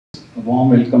A warm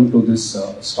welcome to this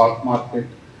stock market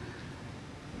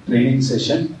training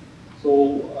session.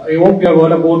 So I hope you have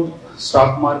heard about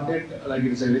stock market. Like,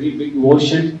 it is a very big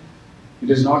ocean. It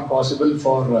is not possible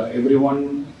for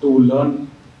everyone to learn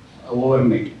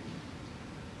overnight.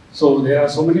 So there are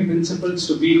so many principles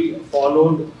to be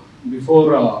followed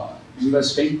before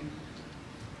investing.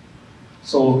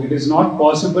 So it is not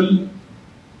possible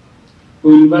to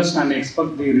invest and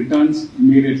expect the returns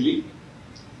immediately.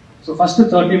 So first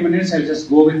 30 minutes, I'll just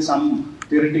go with some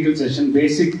theoretical session,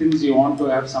 basic things you want to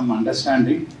have some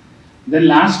understanding. Then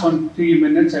last 20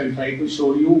 minutes, I'll try to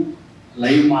show you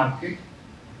live market,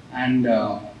 and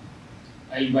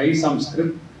I'll buy some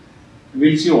script.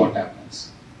 We'll see what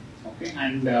happens. Okay,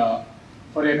 and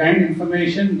for your kind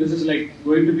information, this is like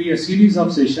going to be a series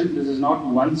of sessions. This is not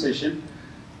one session.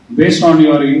 Based on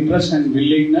your interest and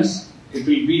willingness, it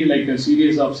will be like a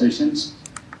series of sessions.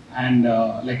 And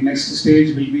like next stage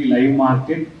will be live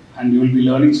market, and you will be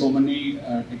learning so many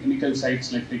technical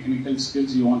sites, like technical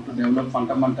skills you want to develop,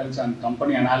 fundamentals and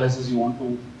company analysis you want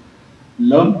to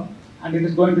learn. And it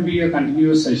is going to be a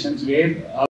continuous sessions where